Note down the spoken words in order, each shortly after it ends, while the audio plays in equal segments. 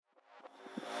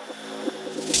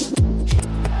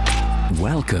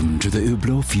Welcome to the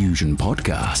Hublot Fusion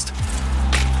podcast.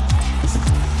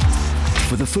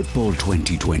 For the Football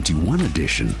 2021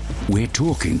 edition, we're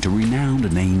talking to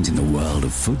renowned names in the world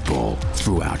of football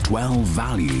through our 12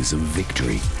 values of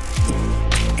victory.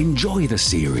 Enjoy the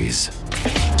series.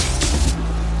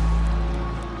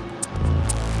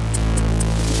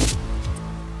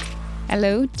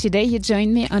 Hello, today you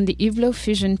join me on the Hublot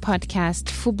Fusion podcast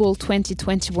Football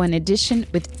 2021 edition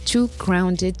with two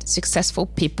grounded, successful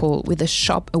people with a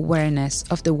sharp awareness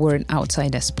of the world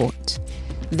outside their sport.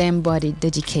 They embody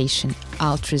dedication,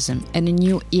 altruism, and a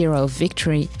new era of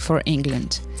victory for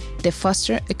England. They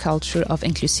foster a culture of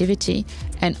inclusivity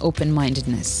and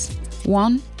open-mindedness.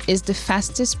 One is the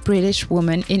fastest British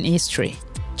woman in history,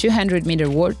 200-meter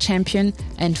world champion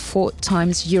and 4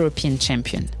 times European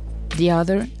champion. The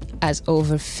other has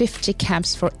over 50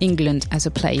 caps for England as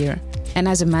a player, and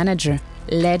as a manager,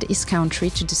 led his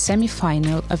country to the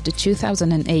semi-final of the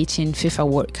 2018 FIFA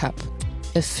World Cup,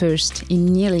 a first in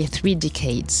nearly 3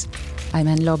 decades. I'm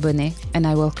Anne-Laure Bonnet, and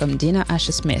I welcome Dina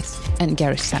Asher-Smith and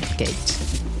Gareth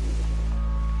Southgate.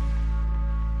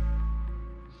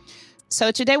 So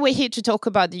today we're here to talk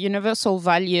about the universal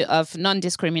value of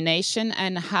non-discrimination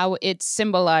and how it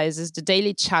symbolizes the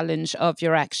daily challenge of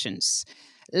your actions.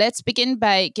 Let's begin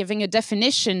by giving a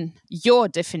definition, your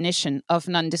definition of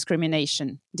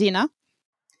non-discrimination. Dina?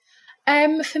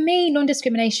 For me,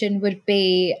 non-discrimination would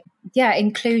be,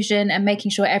 inclusion and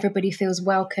making sure everybody feels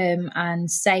welcome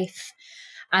and safe.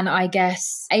 And I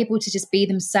guess able to just be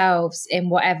themselves in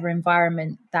whatever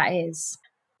environment that is.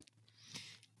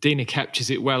 Dina captures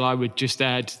it well. I would just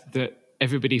add that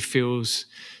everybody feels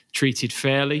treated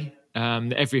fairly,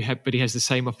 that everybody has the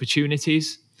same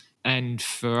opportunities. And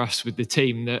for us with the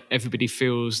team, that everybody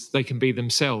feels they can be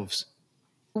themselves.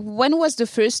 When was the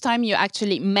first time you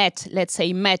actually met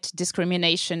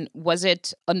discrimination? Was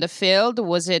it on the field?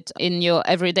 Was it in your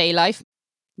everyday life?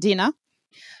 Dina?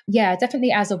 Yeah,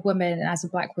 definitely as a woman, as a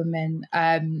Black woman,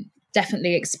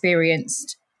 definitely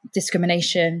experienced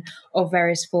discrimination of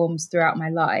various forms throughout my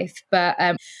life. But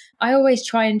I always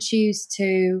try and choose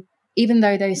to, even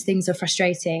though those things are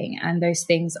frustrating and those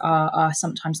things are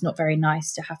sometimes not very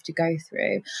nice to have to go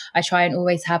through, I try and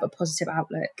always have a positive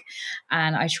outlook.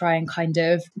 And I try and kind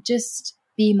of just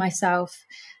be myself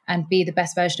and be the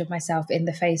best version of myself in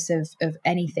the face of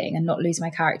anything and not lose my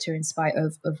character in spite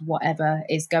of whatever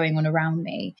is going on around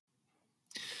me.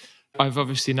 I've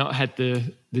obviously not had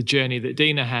the journey that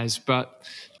Dina has, but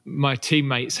my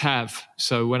teammates have.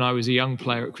 So when I was a young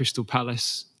player at Crystal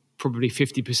Palace, probably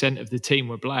 50% of the team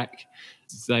were Black.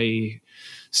 They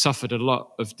suffered a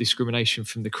lot of discrimination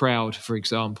from the crowd, for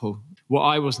example. What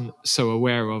I wasn't so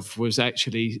aware of was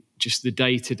actually just the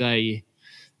day-to-day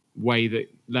way that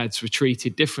lads were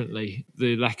treated differently,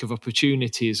 the lack of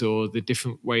opportunities or the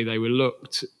different way they were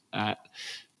looked at.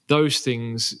 Those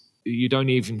things you don't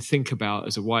even think about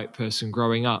as a white person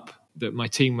growing up that my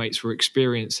teammates were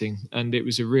experiencing. And it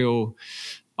was a real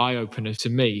eye-opener to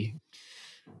me.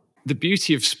 The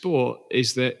beauty of sport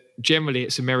is that generally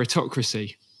it's a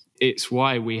meritocracy. It's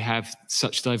why we have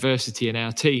such diversity in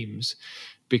our teams,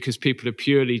 because people are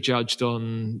purely judged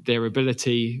on their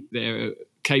ability, their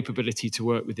capability to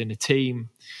work within a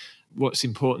team. What's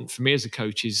important for me as a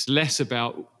coach is less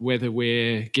about whether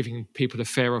we're giving people a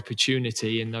fair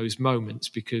opportunity in those moments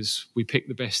because we pick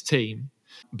the best team,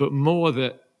 but more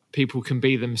that people can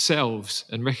be themselves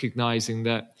and recognizing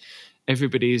that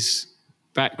everybody's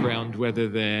background, whether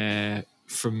they're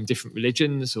from different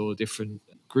religions or different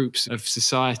groups of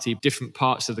society, different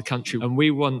parts of the country. And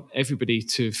we want everybody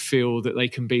to feel that they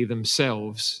can be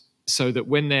themselves so that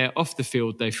when they're off the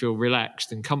field, they feel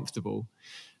relaxed and comfortable,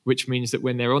 which means that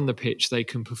when they're on the pitch, they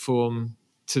can perform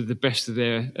to the best of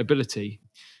their ability.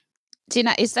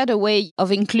 Dina, is that a way of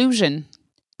inclusion,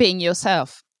 being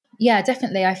yourself? Yeah,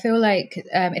 definitely. I feel like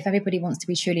if everybody wants to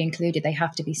be truly included, they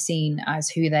have to be seen as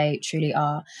who they truly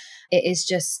are. It is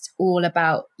just all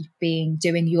about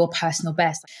doing your personal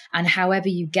best. And however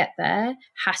you get there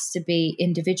has to be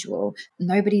individual.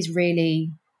 Nobody's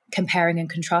really comparing and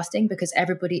contrasting because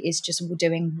everybody is just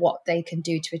doing what they can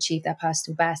do to achieve their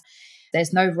personal best.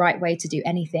 There's no right way to do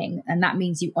anything. And that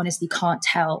means you honestly can't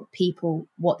tell people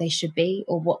what they should be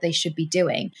or what they should be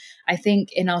doing. I think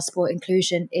in our sport,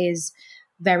 inclusion is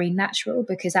very natural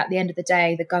because at the end of the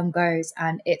day, the gun goes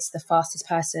and it's the fastest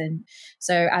person.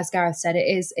 So as Gareth said, it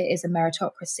is a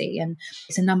meritocracy and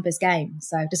it's a numbers game.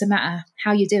 So it doesn't matter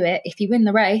how you do it. If you win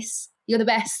the race, you're the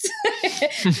best.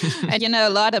 And you know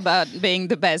a lot about being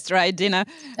the best, right, Dina?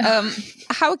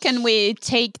 How can we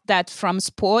take that from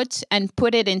sport and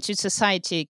put it into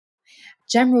society?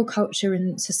 general culture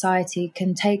and society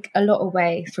can take a lot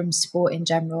away from sport in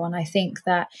general. And I think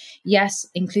that, yes,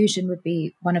 inclusion would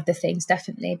be one of the things,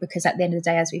 definitely, because at the end of the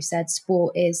day, as we've said,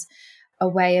 sport is a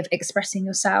way of expressing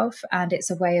yourself, and it's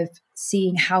a way of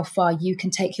seeing how far you can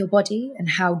take your body and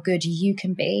how good you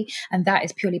can be. And that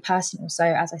is purely personal. So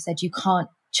as I said, you can't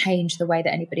change the way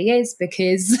that anybody is,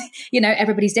 because,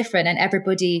 everybody's different and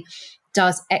everybody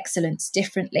does excellence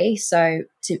differently. So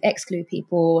to exclude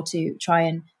people or to try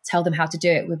and tell them how to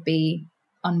do it would be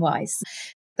unwise.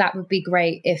 That would be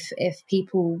great if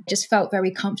people just felt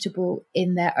very comfortable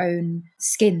in their own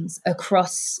skins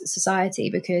across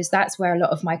society, because that's where a lot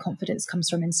of my confidence comes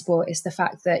from in sport, is the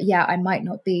fact that, I might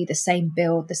not be the same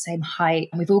build, the same height,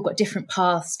 and we've all got different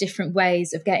paths, different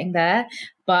ways of getting there.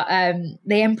 But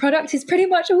the end product is pretty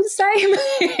much all the same.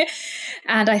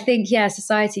 And I think,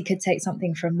 society could take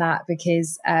something from that,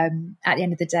 because at the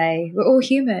end of the day, we're all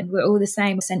human. We're all the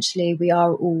same. Essentially, we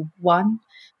are all one.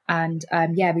 And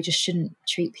we just shouldn't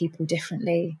treat people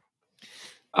differently.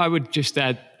 I would just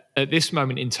add, at this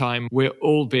moment in time, we're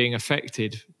all being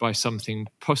affected by something,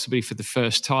 possibly for the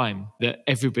first time, that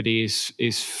everybody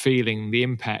is feeling the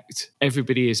impact.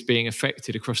 Everybody is being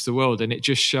affected across the world. And it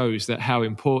just shows that how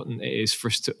important it is for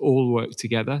us to all work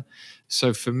together.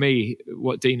 So for me,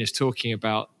 what Dina's talking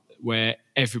about, where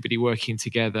everybody working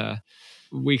together,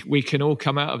 we can all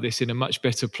come out of this in a much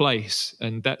better place.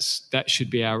 And that should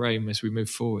be our aim as we move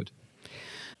forward.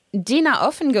 Dina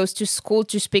often goes to school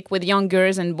to speak with young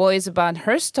girls and boys about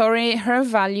her story, her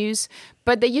values,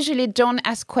 but they usually don't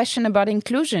ask questions about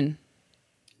inclusion.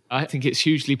 I think it's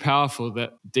hugely powerful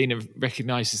that Dina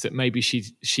recognises that maybe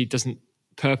she doesn't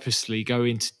purposely go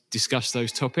in to discuss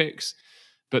those topics,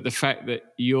 but the fact that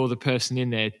you're the person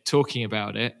in there talking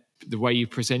about it, the way you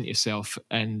present yourself,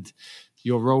 and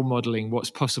you're role modelling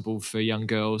what's possible for young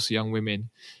girls, young women,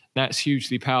 that's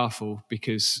hugely powerful,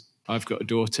 because I've got a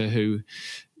daughter who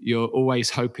you're always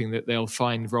hoping that they'll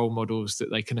find role models that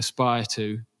they can aspire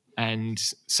to. And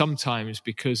sometimes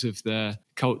because of the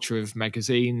culture of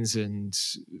magazines and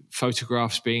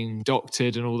photographs being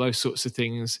doctored and all those sorts of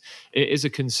things, it is a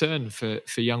concern for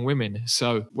young women.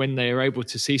 So when they are able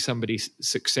to see somebody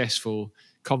successful,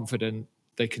 confident,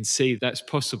 they can see that's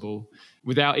possible.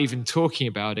 Without even talking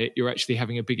about it, you're actually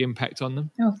having a big impact on them.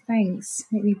 Oh, thanks.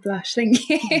 Make me blush. Thank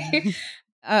you.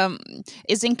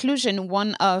 Is inclusion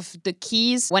one of the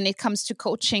keys when it comes to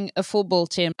coaching a football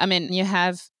team? I mean, you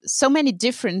have so many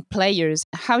different players.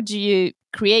 How do you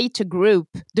create a group?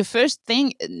 The first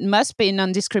thing must be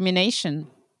non-discrimination.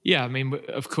 Yeah, I mean,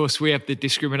 of course, we have the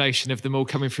discrimination of them all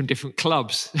coming from different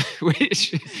clubs.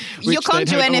 which you can't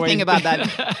do anything about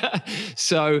that.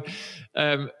 So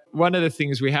one of the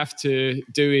things we have to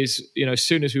do is, as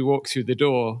soon as we walk through the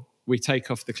door, we take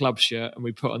off the club shirt and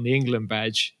we put on the England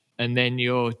badge. And then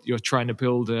you're trying to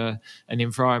build an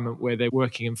environment where they're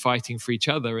working and fighting for each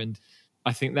other. And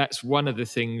I think that's one of the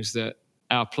things that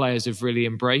our players have really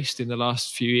embraced in the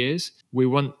last few years. We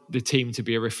want the team to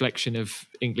be a reflection of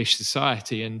English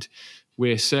society, and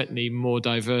we're certainly more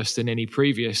diverse than any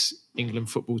previous England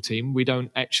football team. We don't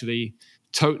actually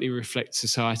totally reflect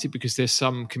society, because there's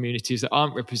some communities that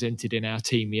aren't represented in our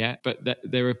team yet, but that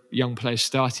there are young players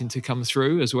starting to come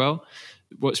through as well.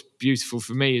 What's beautiful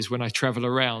for me is when I travel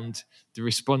around, the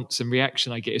response and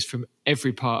reaction I get is from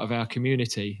every part of our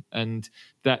community. And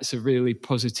that's a really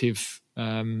positive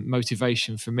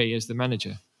motivation for me as the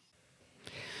manager.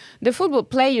 The football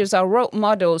players are role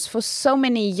models for so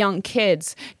many young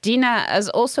kids. Dina has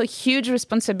also huge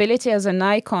responsibility as an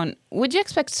icon. Would you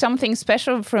expect something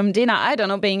special from Dina? I don't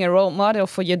know, being a role model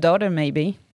for your daughter,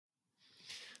 maybe?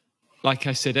 Like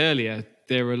I said earlier,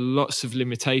 there are lots of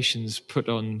limitations put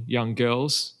on young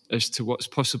girls as to what's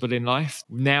possible in life.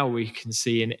 Now we can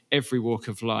see in every walk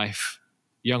of life,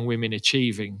 young women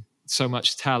achieving so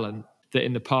much talent that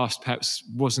in the past perhaps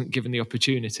wasn't given the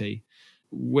opportunity.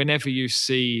 Whenever you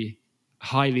see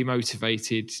highly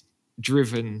motivated,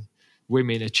 driven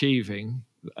women achieving,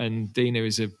 and Dina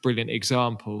is a brilliant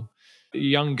example,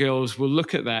 young girls will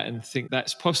look at that and think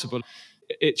that's possible.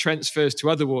 It transfers to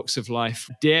other walks of life.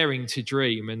 Daring to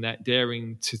dream and that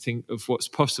daring to think of what's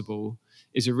possible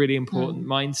is a really important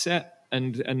mindset,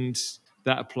 and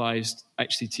that applies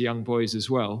actually to young boys as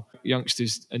well.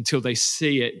 Youngsters, until they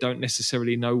see it, don't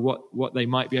necessarily know what they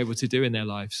might be able to do in their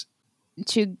lives.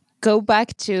 To go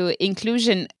back to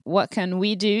inclusion, what can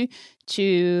we do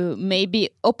to maybe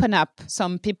open up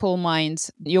some people's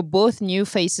minds? You're both new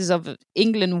faces of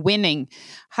England winning.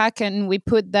 How can we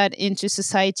put that into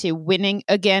society, winning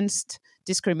against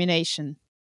discrimination?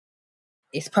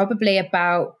 it's probably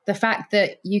about the fact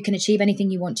that you can achieve anything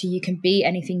you want to, you can be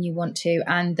anything you want to,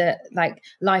 and that like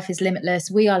life is limitless,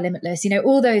 we are limitless,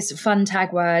 all those fun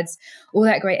tag words, all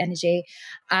that great energy,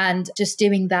 and just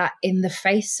doing that in the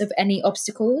face of any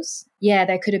obstacles. Yeah,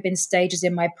 there could have been stages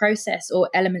in my process or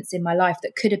elements in my life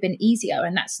that could have been easier,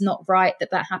 and that's not right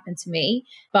that happened to me.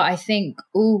 But I think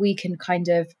all we can kind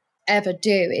of ever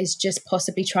do is just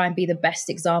possibly try and be the best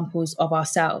examples of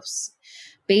ourselves,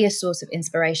 be a source of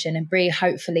inspiration, and be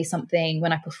hopefully something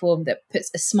when I perform that puts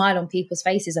a smile on people's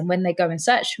faces. And when they go and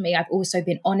search for me, I've also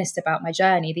been honest about my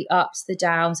journey, the ups, the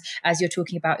downs, as you're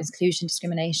talking about inclusion,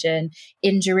 discrimination,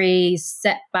 injuries,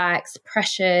 setbacks,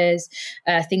 pressures,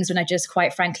 things when I just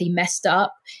quite frankly messed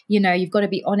up. You've got to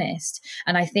be honest.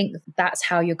 And I think that's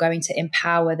how you're going to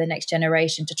empower the next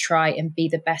generation to try and be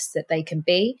the best that they can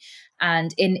be.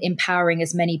 And in empowering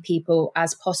as many people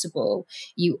as possible,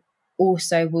 you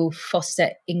also will foster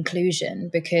inclusion,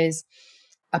 because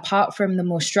apart from the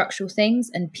more structural things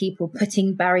and people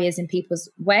putting barriers in people's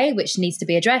way, which needs to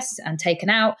be addressed and taken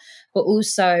out, but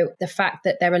also the fact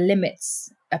that there are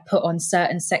limits put on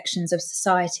certain sections of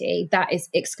society, that is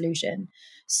exclusion.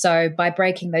 So by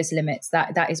breaking those limits,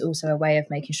 that is also a way of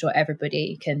making sure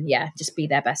everybody can, just be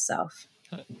their best self.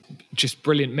 Just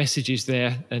brilliant messages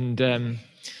there. And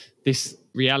this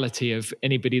reality of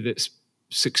anybody that's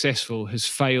successful has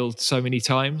failed so many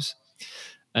times.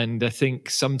 And I think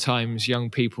sometimes young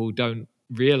people don't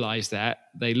realize that.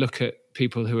 They look at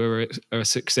people who are a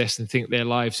success and think their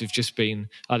lives have just been,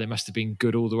 they must have been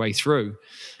good all the way through.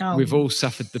 Oh. We've all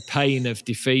suffered the pain of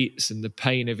defeats and the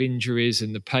pain of injuries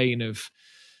and the pain of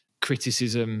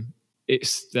criticism.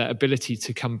 It's that ability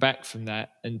to come back from that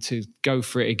and to go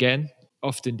for it again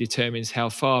often determines how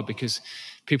far, because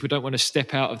people don't want to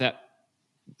step out of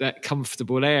that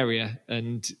comfortable area,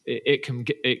 and it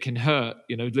can hurt,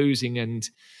 losing, and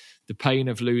the pain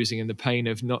of losing and the pain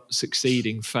of not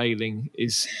succeeding, failing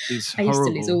is I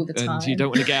horrible. Used to lose all the time. And you don't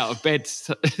want to get out of bed.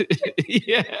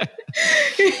 Yeah.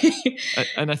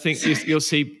 And I think you'll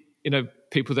see,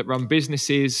 people that run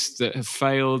businesses that have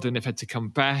failed and have had to come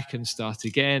back and start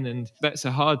again. And that's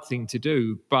a hard thing to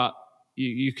do, but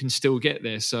you can still get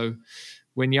there. So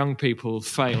when young people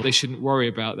fail, they shouldn't worry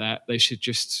about that. They should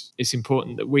it's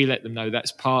important that we let them know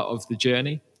that's part of the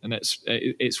journey, and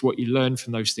it's what you learn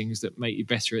from those things that make you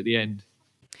better at the end.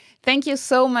 Thank you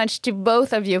so much to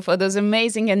both of you for those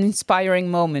amazing and inspiring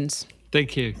moments.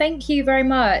 Thank you. Thank you very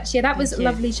much. Yeah, that was a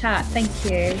lovely chat. Thank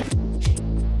you.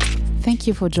 Thank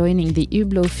you for joining the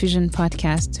Hublot Fusion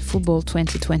Podcast Football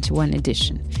 2021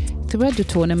 edition. Throughout the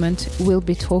tournament, we'll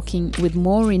be talking with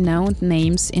more renowned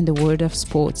names in the world of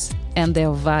sports and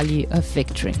their value of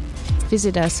victory.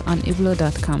 Visit us on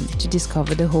hublot.com to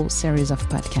discover the whole series of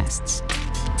podcasts.